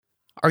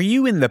Are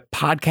you in the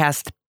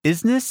podcast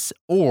business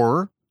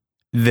or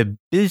the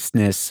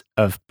business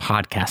of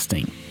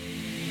podcasting?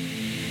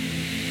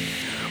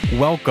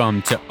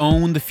 Welcome to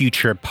Own the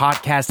Future, a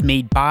podcast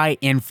made by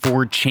and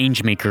for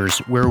changemakers,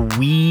 where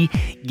we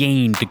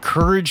gain the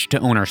courage to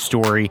own our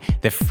story,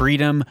 the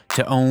freedom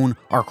to own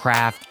our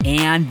craft,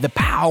 and the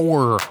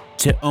power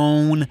to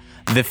own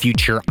the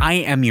future. I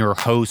am your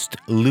host,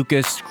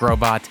 Lucas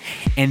Grobot,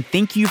 and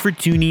thank you for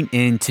tuning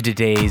in to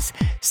today's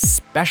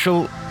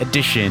special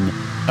edition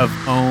of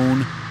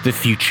Own the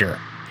Future.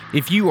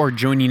 If you are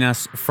joining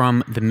us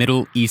from the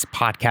Middle East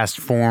Podcast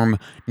Forum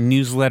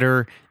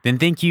newsletter, then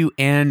thank you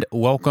and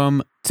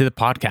welcome to the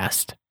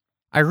podcast.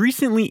 I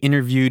recently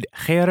interviewed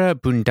Khaira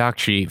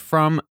Bundakshi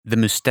from the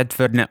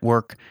Mustadfir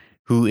Network,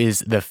 who is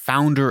the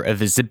founder of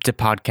E020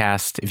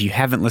 podcast. If you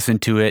haven't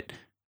listened to it,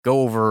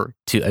 go over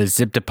to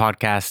E020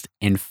 podcast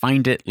and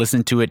find it,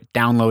 listen to it,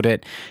 download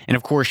it. And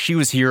of course, she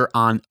was here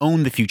on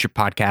Own the Future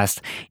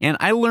podcast, and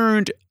I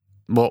learned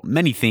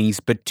many things,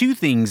 but two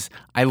things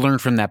I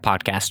learned from that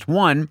podcast.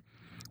 One,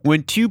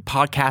 when two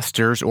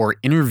podcasters or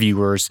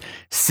interviewers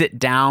sit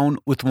down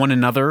with one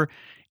another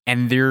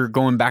and they're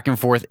going back and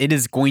forth, it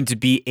is going to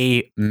be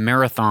a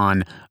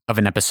marathon of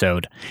an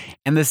episode.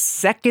 And the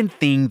second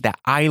thing that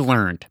I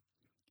learned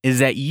is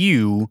that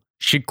you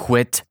should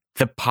quit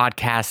the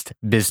podcast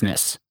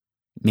business.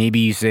 Maybe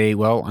you say,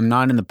 well, I'm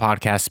not in the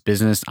podcast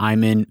business.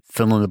 I'm in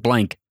fill in the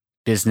blank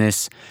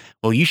business.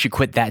 Well, you should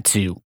quit that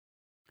too.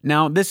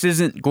 Now, this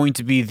isn't going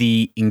to be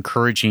the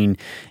encouraging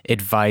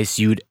advice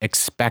you'd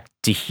expect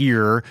to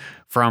hear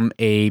from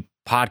a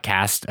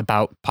podcast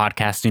about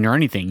podcasting or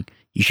anything.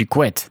 You should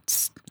quit.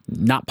 It's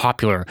not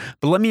popular.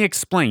 But let me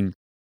explain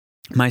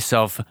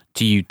myself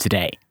to you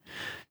today.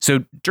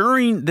 So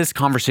during this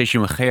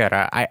conversation with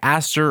Khaira, I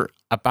asked her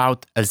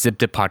about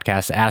E020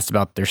 podcast. I asked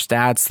about their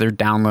stats, their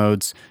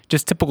downloads,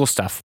 just typical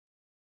stuff.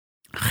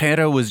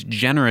 Khaira was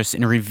generous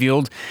and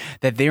revealed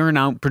that they are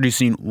now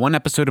producing one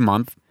episode a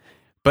month.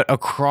 But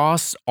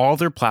across all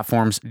their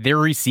platforms, they're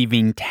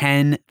receiving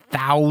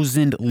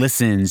 10,000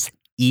 listens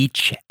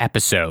each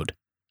episode.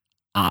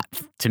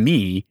 To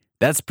me,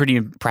 that's pretty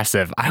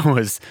impressive. I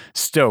was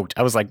stoked.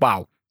 I was like,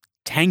 wow,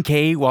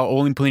 10K while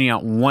only putting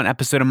out one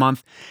episode a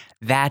month.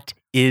 That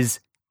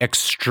is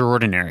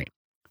extraordinary.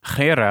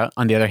 Khaira,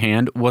 on the other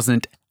hand,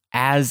 wasn't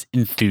as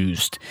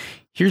enthused.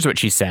 Here's what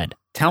she said.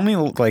 Tell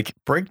me,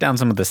 break down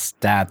some of the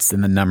stats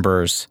and the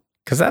numbers.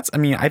 Because that's,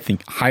 I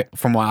think,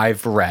 from what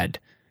I've read,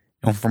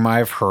 and from what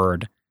I've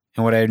heard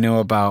and what I know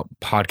about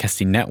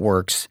podcasting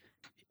networks,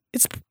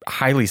 it's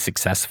highly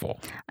successful.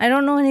 I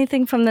don't know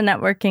anything from the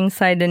networking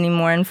side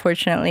anymore,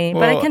 unfortunately.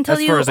 But I can tell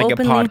you as far as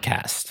openly, a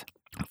podcast.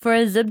 For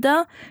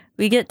E020,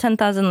 we get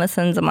 10,000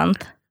 listens a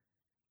month.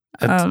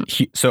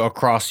 So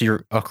across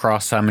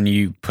how many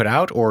you put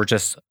out, or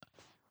just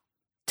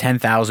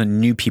 10,000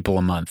 new people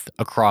a month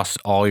across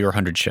all your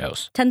 100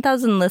 shows?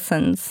 10,000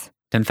 listens.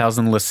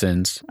 10,000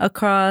 listens.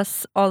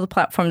 Across all the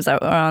platforms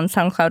that are on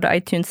SoundCloud,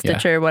 iTunes,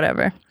 Stitcher,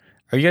 whatever.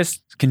 Are you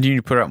guys continuing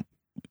to put out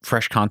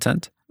fresh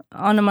content?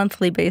 On a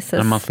monthly basis.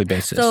 On a monthly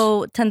basis.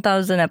 So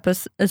 10,000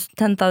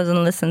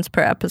 listens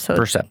per episode.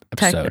 Per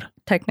episode.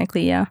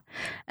 Technically, yeah.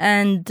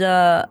 And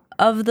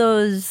of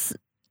those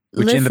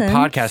Which in the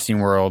podcasting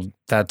world,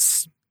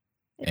 that's,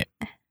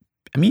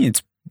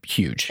 it's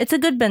huge. It's a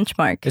good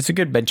benchmark. It's a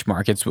good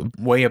benchmark. It's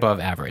way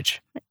above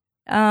average.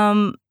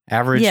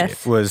 Average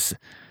yes. was...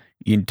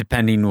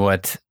 depending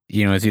what,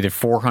 it's either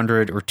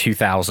 400 or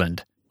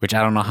 2,000, which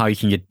I don't know how you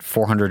can get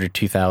 400 or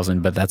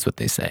 2,000, but that's what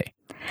they say.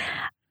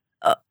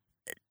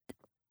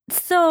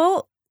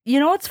 So,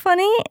 what's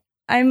funny?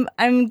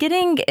 I'm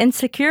getting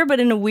insecure,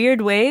 but in a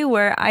weird way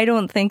where I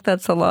don't think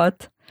that's a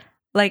lot.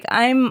 Like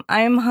I'm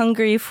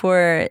hungry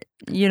for,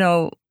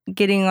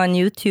 getting on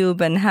YouTube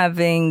and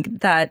having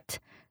that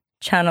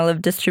channel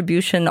of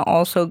distribution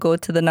also go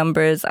to the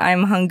numbers.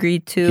 I'm hungry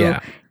to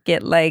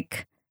get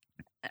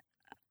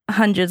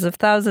hundreds of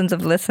thousands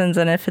of listens,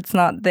 and if it's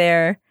not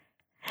there,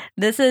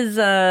 this is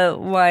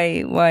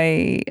why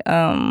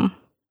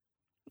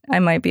I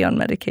might be on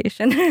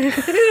medication. Do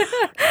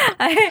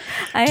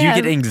you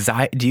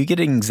get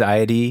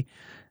anxiety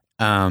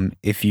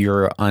if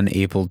you're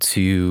unable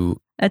to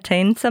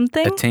attain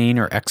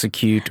or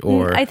execute?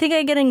 Or I think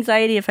I get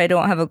anxiety if I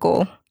don't have a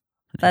goal.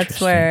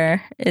 That's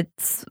where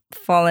it's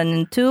fallen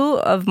into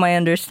of my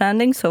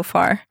understanding so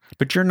far.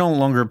 But you're no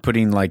longer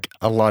putting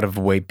a lot of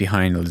weight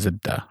behind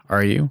E020,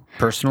 are you,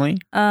 personally?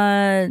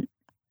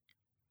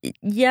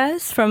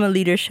 Yes, from a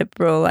leadership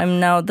role. I'm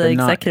now the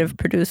executive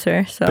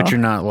producer. So. But you're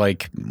not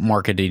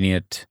marketing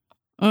it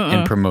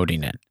and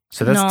promoting it.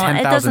 So that's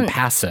 10,000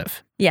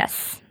 passive.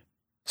 Yes.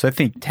 So I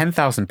think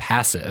 10,000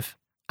 passive,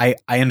 I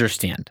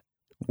understand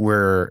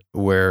where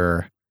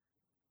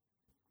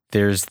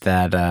there's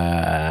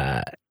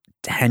that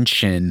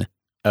tension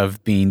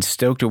of being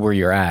stoked at where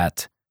you're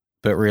at,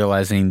 but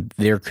realizing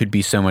there could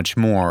be so much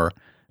more.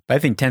 But I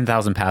think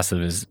 10,000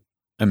 passive is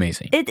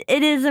amazing. It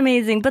is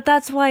amazing, but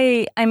that's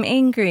why I'm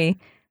angry.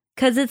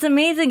 Because it's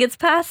amazing. It's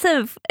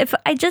passive. If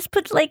I just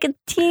put like a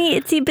teeny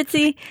itsy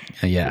bitsy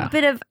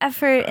bit of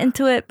effort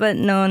into it, but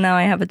no, now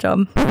I have a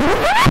job.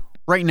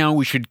 Right now,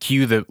 we should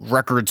cue the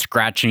record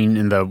scratching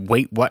and the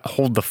wait, what,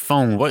 hold the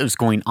phone. What is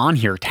going on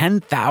here?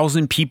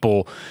 10,000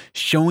 people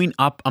showing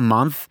up a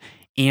month,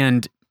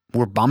 and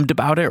we're bummed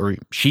about it, or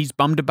she's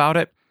bummed about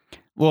it.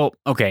 Well,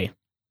 okay.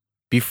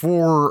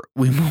 Before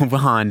we move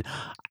on,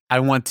 I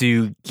want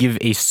to give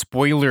a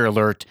spoiler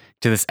alert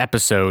to this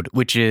episode,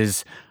 which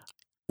is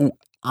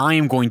I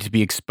am going to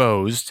be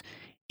exposed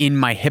in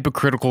my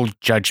hypocritical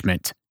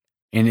judgment,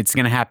 and it's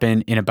going to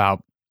happen in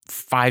about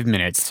 5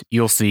 minutes.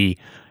 You'll see,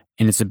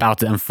 and it's about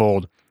to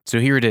unfold. So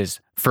here it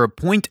is. For a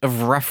point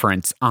of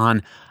reference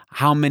on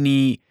how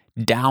many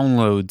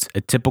downloads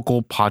a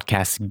typical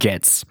podcast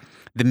gets,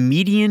 the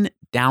median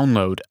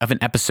download of an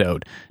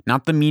episode,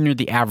 not the mean or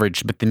the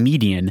average, but the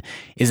median,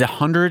 is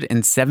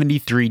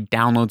 173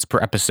 downloads per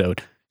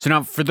episode. So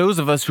now, for those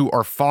of us who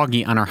are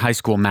foggy on our high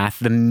school math,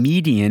 the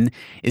median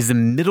is the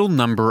middle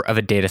number of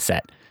a data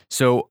set.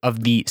 So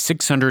of the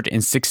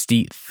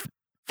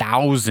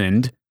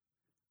 660,000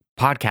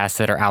 podcasts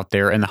that are out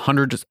there and the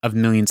hundreds of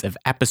millions of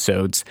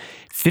episodes,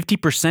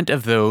 50%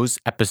 of those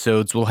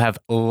episodes will have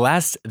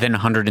less than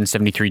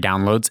 173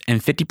 downloads,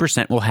 and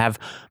 50% will have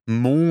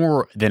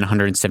more than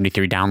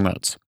 173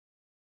 downloads.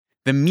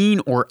 The mean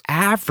or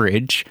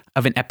average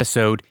of an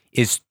episode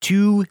is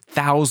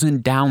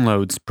 2,000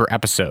 downloads per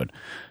episode.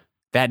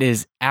 That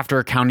is after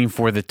accounting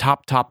for the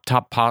top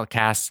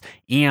podcasts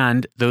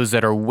and those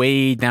that are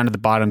way down to the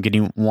bottom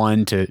getting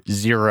 1 to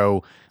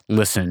 0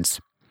 listens.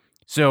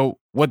 So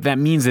what that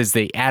means is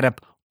they add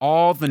up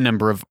all the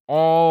number of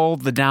all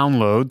the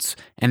downloads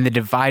and they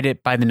divide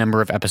it by the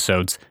number of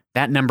episodes.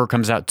 That number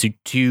comes out to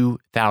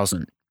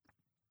 2,000.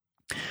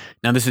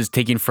 Now, this is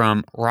taken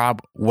from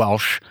Rob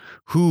Welsh,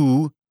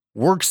 who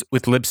works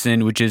with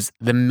Libsyn, which is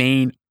the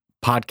main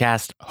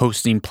podcast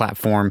hosting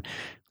platform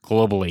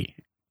globally.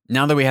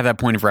 Now that we have that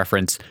point of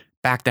reference,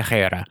 back to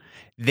Gera.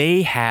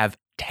 They have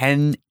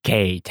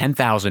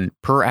 10,000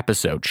 per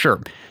episode.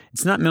 Sure,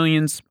 it's not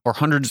millions or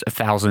hundreds of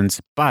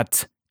thousands,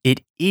 but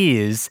it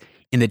is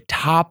in the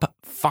top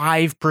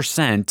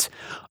 5%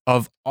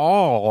 of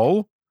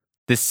all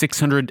the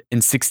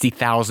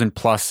 660,000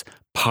 plus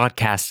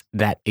podcasts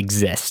that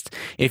exist.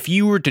 If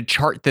you were to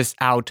chart this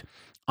out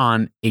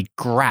on a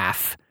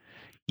graph,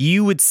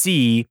 you would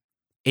see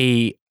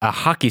a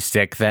hockey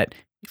stick that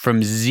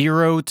from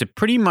 0 to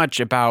pretty much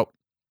about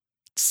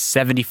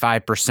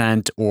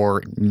 75%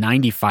 or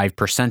 95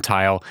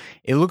 percentile,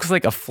 it looks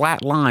like a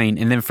flat line.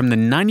 And then from the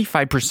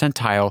 95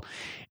 percentile,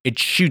 it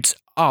shoots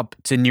up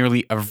to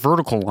nearly a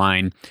vertical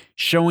line,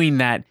 showing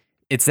that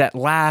it's that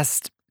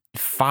last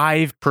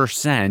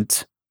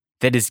 5%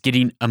 that is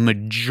getting a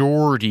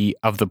majority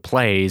of the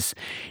plays,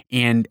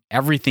 and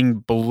everything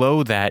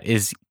below that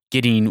is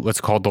getting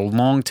what's called the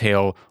long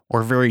tail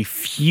or very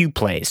few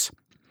plays.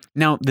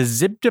 Now, the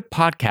Zibda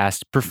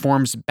podcast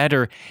performs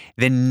better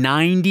than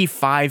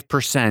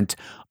 95%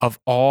 of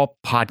all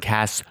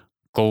podcasts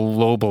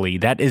globally.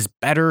 That is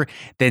better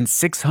than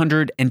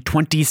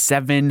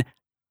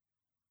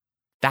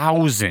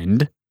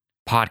 627,000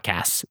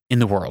 podcasts in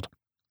the world.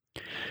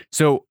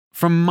 So,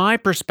 from my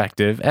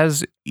perspective,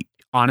 as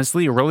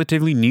honestly a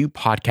relatively new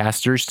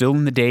podcaster, still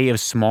in the day of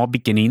small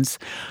beginnings,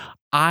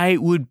 I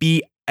would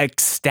be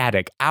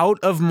ecstatic, out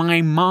of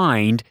my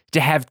mind,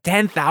 to have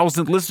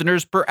 10,000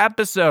 listeners per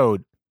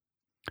episode.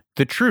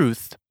 The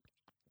truth,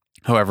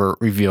 however,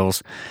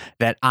 reveals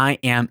that I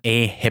am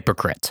a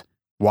hypocrite.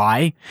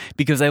 Why?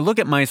 Because I look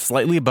at my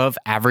slightly above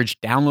average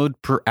download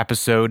per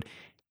episode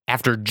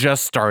after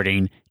just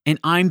starting, and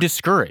I'm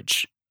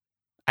discouraged.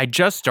 I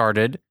just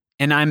started,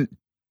 and I'm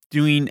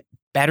doing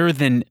better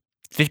than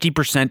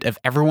 50% of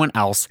everyone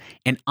else,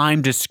 and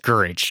I'm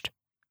discouraged.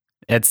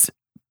 It's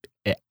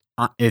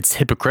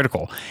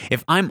hypocritical.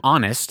 If I'm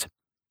honest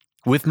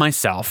with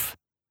myself,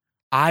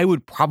 I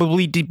would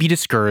probably be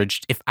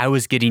discouraged if I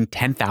was getting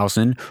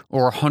 10,000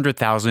 or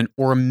 100,000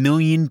 or 1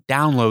 million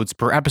downloads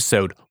per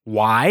episode.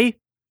 Why?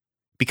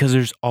 Because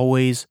there's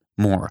always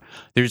more.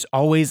 There's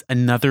always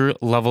another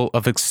level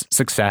of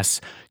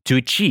success to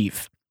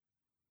achieve.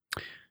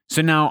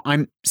 So now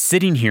I'm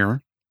sitting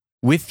here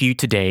with you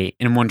today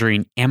and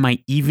wondering, am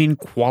I even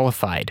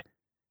qualified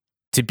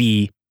to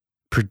be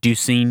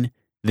producing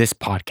this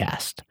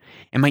podcast?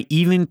 Am I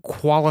even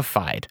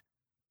qualified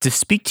to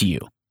speak to you?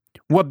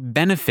 What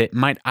benefit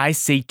might I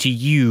say to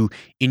you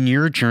in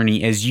your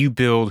journey as you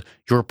build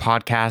your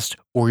podcast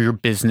or your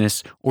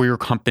business or your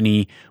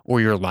company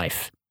or your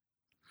life?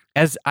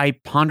 As I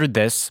pondered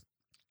this,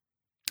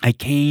 I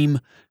came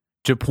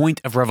to a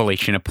point of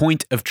revelation, a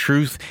point of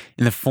truth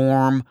in the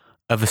form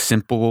of a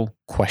simple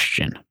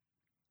question.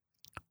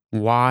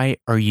 Why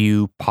are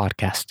you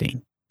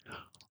podcasting?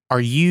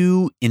 Are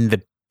you in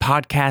the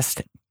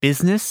podcast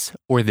business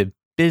or the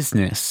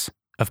business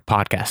of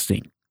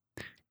podcasting?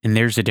 And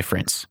there's a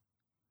difference.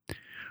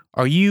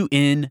 Are you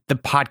in the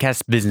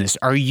podcast business?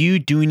 Are you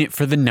doing it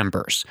for the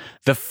numbers,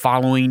 the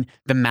following,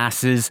 the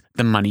masses,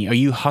 the money? Are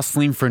you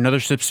hustling for another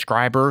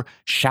subscriber,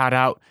 shout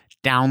out,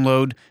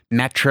 download,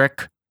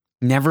 metric?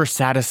 never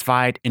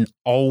satisfied, and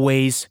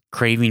always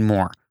craving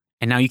more.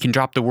 And now you can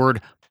drop the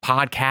word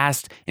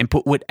podcast and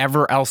put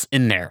whatever else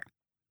in there.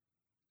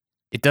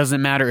 It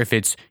doesn't matter if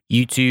it's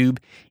YouTube,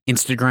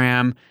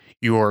 Instagram,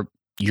 your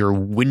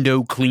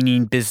window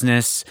cleaning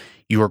business,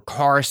 your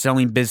car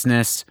selling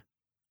business.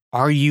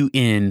 Are you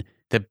in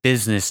the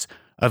business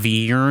of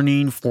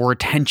yearning for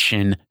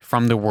attention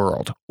from the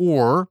world?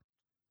 Or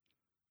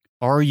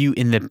are you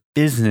in the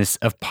business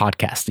of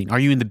podcasting? Are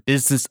you in the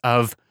business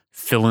of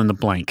fill in the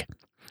blank?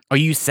 Are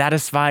you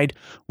satisfied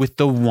with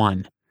the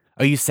one?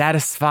 Are you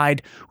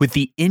satisfied with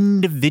the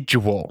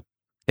individual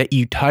that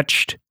you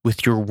touched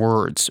with your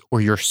words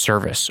or your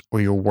service or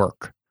your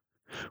work?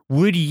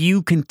 Would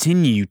you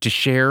continue to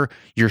share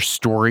your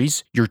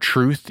stories, your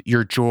truth,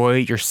 your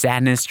joy, your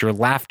sadness, your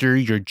laughter,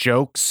 your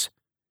jokes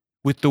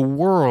with the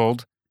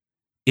world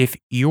if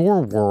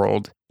your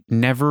world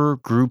never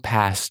grew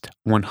past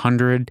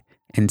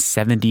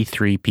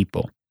 173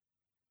 people?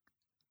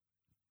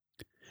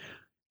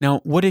 Now,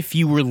 what if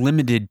you were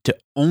limited to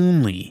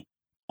only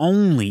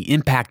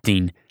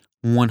impacting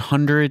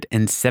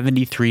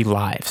 173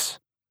 lives?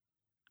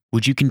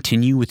 Would you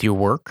continue with your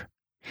work?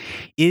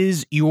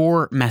 Is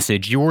your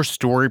message, your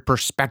story,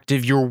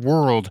 perspective, your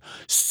world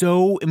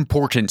so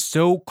important,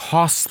 so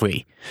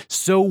costly,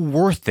 so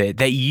worth it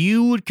that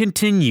you would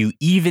continue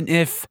even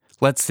if,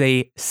 let's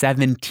say,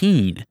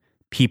 17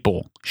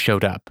 people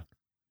showed up?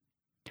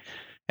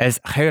 As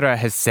Hera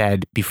has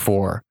said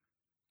before,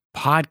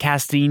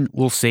 podcasting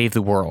will save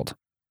the world.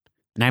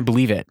 And I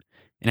believe it.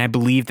 And I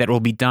believe that it will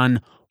be done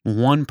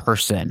one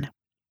person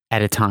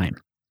at a time.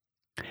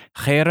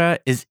 Hera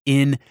is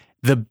in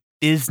the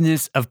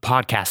business of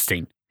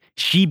podcasting.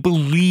 She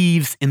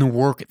believes in the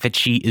work that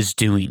she is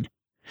doing.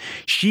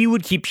 She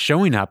would keep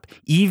showing up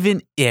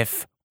even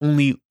if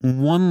only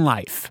one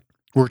life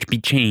were to be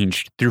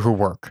changed through her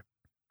work.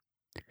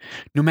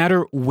 No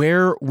matter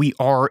where we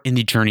are in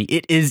the journey,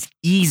 it is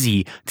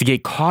easy to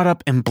get caught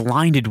up and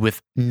blinded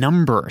with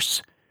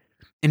numbers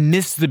and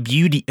miss the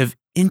beauty of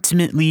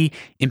intimately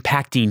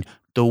impacting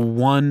the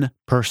one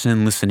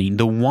person listening,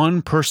 the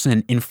one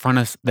person in front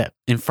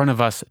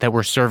of us that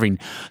we're serving,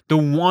 the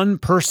one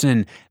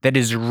person that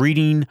is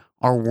reading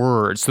our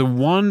words, the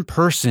one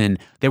person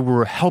that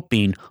we're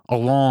helping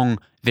along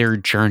their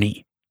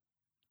journey,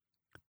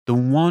 the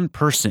one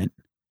person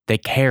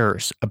that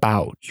cares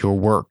about your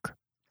work.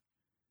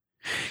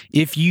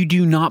 If you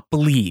do not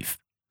believe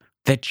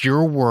that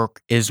your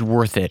work is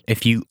worth it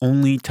if you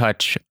only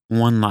touch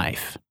one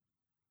life,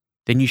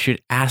 then you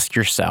should ask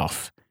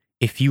yourself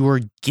if you are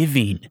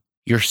giving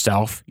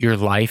yourself, your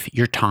life,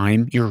 your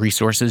time, your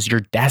resources, your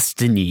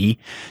destiny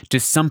to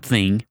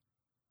something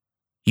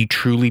you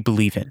truly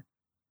believe in.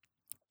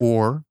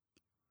 Or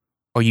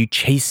are you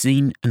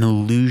chasing an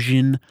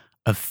illusion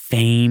of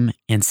fame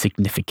and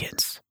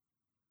significance?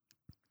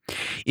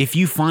 If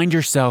you find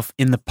yourself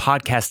in the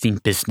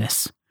podcasting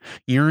business,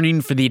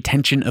 yearning for the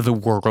attention of the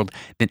world,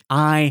 then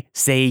I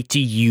say to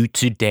you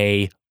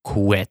today,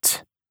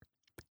 quit.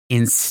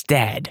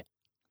 Instead,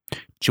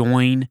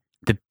 join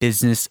the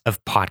business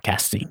of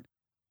podcasting.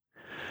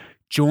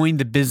 Join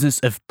the business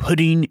of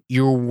putting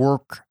your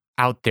work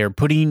out there,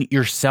 putting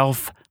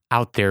yourself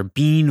out there,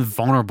 being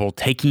vulnerable,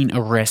 taking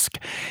a risk.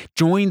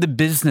 Join the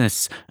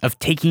business of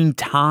taking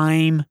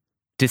time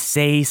to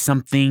say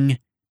something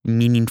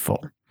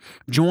meaningful.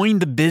 Join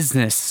the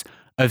business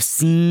of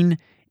seeing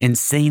and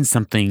saying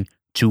something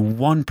to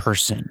one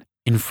person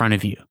in front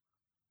of you,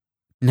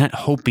 not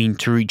hoping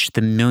to reach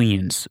the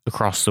millions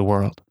across the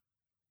world.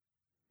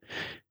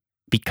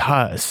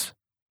 Because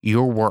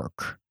your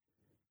work,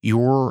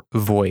 your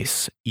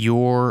voice,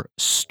 your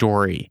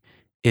story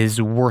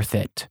is worth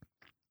it,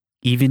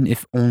 even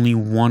if only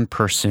one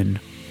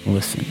person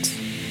listens.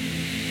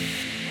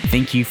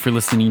 Thank you for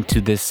listening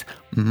to this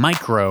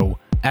micro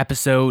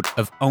episode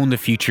of Own the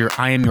Future.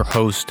 I am your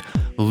host,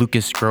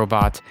 Lucas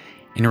Grobot.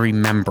 And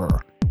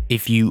remember,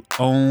 if you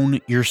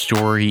own your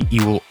story,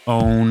 you will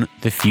own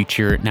the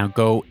future. Now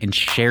go and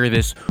share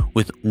this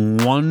with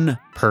one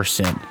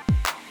person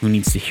who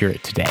needs to hear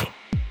it today.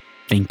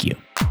 Thank you.